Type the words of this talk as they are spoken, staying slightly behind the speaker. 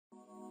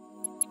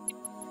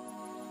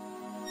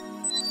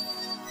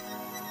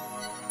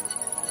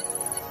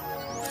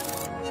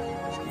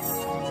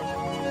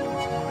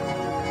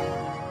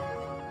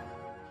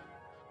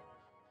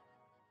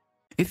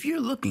If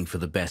you're looking for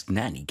the best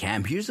nanny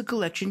cam, here's a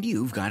collection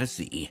you've got to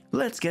see.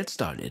 Let's get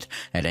started.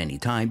 At any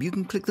time, you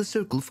can click the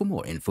circle for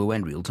more info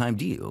and real-time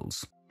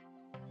deals.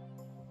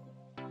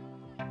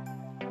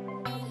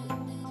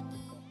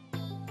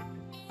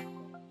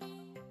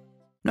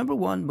 Number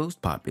 1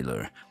 most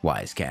popular,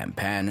 Wisecam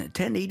Pan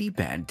 1080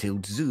 Pan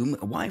Tilt Zoom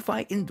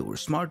Wi-Fi Indoor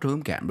Smart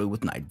Home Camera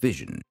with Night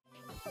Vision.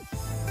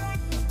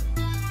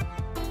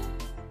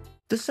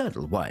 The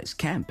subtle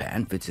Wisecam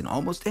Pan fits in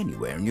almost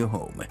anywhere in your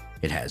home.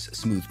 It has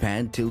smooth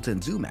pan, tilt,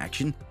 and zoom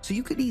action, so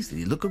you could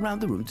easily look around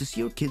the room to see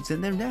your kids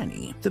and their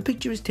nanny. The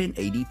picture is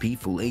 1080p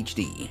Full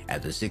HD,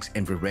 and the 6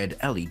 infrared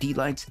LED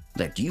lights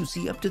let you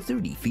see up to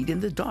 30 feet in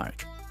the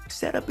dark.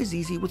 Setup is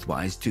easy with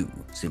Wise 2.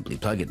 Simply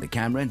plug in the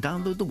camera and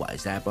download the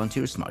Wise app onto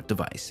your smart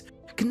device.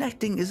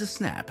 Connecting is a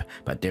snap,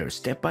 but there are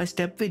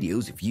step-by-step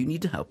videos if you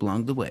need help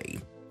along the way.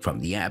 From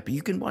the app,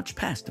 you can watch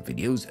past the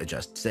videos,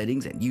 adjust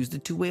settings, and use the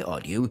two-way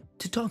audio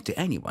to talk to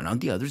anyone on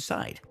the other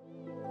side.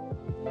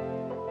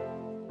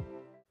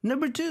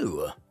 Number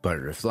 2.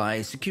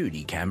 Butterfly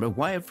Security Camera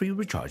Wire-Free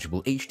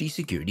Rechargeable HD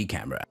Security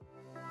Camera.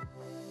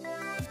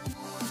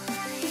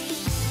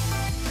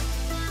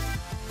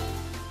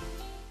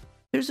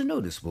 There's a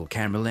noticeable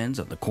camera lens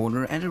on the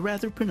corner and a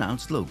rather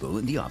pronounced logo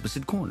in the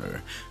opposite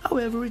corner.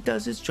 However, it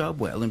does its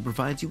job well and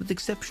provides you with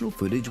exceptional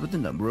footage with a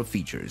number of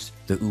features.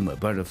 The UMA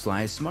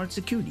Butterfly Smart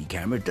Security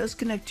Camera does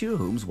connect to your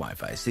home's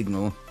Wi-Fi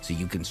signal, so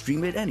you can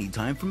stream it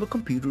anytime from a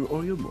computer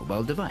or your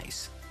mobile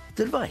device.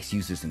 The device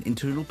uses an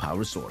internal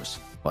power source.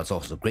 What's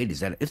also great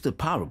is that if the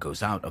power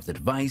goes out of the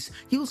device,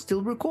 you'll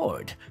still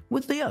record.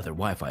 With the other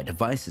Wi-Fi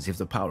devices, if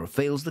the power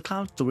fails, the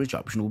cloud storage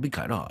option will be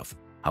cut off.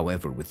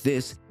 However, with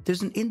this,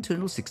 there's an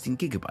internal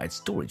 16GB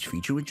storage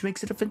feature which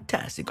makes it a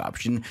fantastic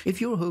option if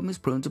your home is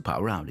prone to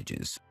power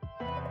outages.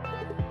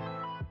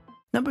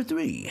 Number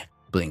 3.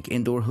 Blink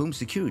Indoor Home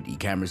Security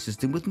Camera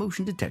System with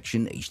Motion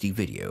Detection HD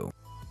Video.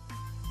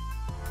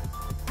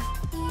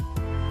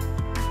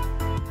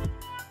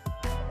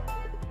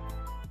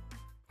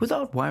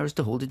 Without wires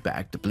to hold it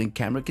back, the Blink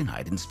camera can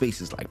hide in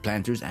spaces like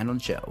planters and on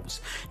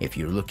shelves. If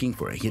you're looking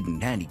for a hidden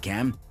nanny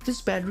cam,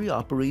 this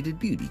battery-operated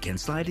beauty can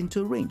slide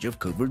into a range of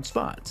covered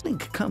spots.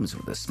 Blink comes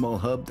with a small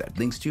hub that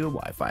links to your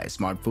Wi-Fi,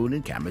 smartphone,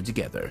 and camera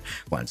together.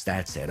 Once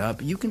that's set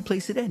up, you can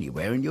place it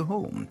anywhere in your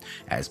home.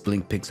 As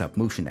Blink picks up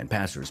motion and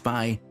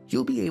passers-by,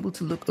 you'll be able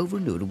to look over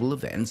notable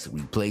events,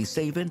 replay,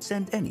 save, and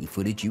send any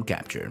footage you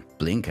capture.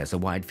 Blink has a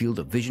wide field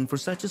of vision for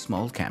such a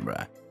small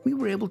camera. We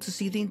were able to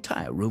see the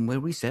entire room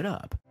where we set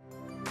up.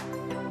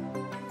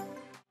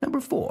 Number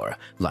 4.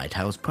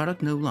 Lighthouse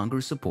product no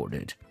longer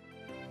supported.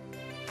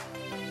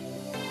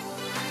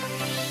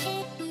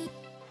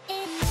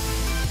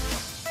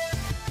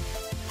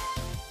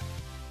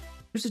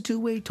 There's a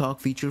two-way talk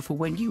feature for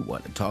when you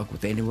want to talk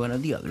with anyone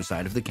on the other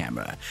side of the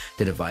camera.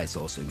 The device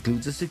also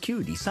includes a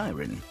security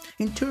siren.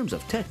 In terms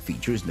of tech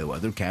features, no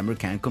other camera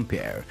can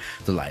compare.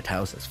 The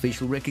Lighthouse has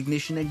facial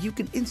recognition and you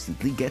can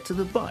instantly get to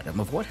the bottom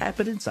of what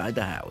happened inside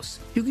the house.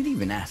 You can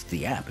even ask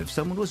the app if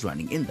someone was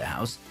running in the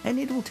house and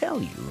it will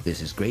tell you.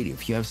 This is great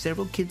if you have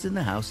several kids in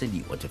the house and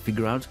you want to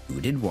figure out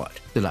who did what.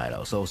 The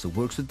Lighthouse also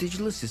works with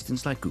digital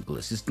assistants like Google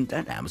Assistant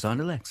and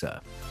Amazon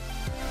Alexa.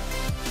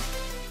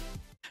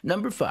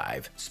 Number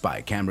 5.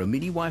 Spy Camera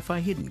Mini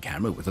Wi-Fi Hidden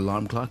Camera with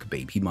Alarm Clock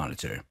Baby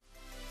Monitor.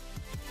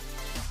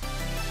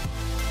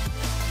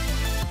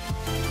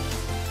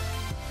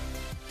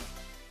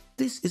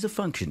 This is a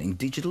functioning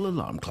digital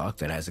alarm clock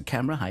that has a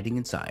camera hiding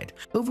inside.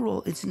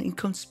 Overall, it's an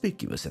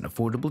inconspicuous and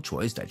affordable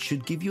choice that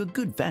should give you a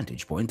good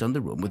vantage point on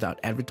the room without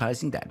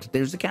advertising that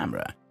there's a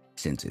camera.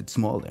 Since it's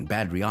small and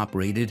battery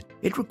operated,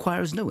 it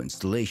requires no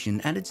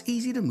installation and it's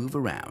easy to move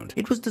around.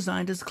 It was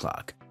designed as a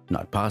clock.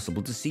 Not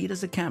possible to see it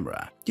as a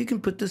camera. You can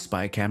put the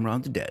spy camera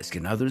on the desk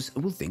and others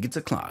will think it's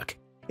a clock.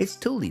 It's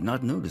totally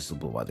not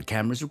noticeable while the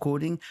camera's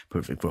recording,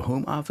 perfect for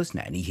home office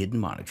nanny hidden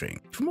monitoring.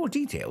 For more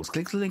details,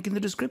 click the link in the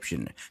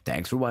description.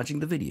 Thanks for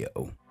watching the video.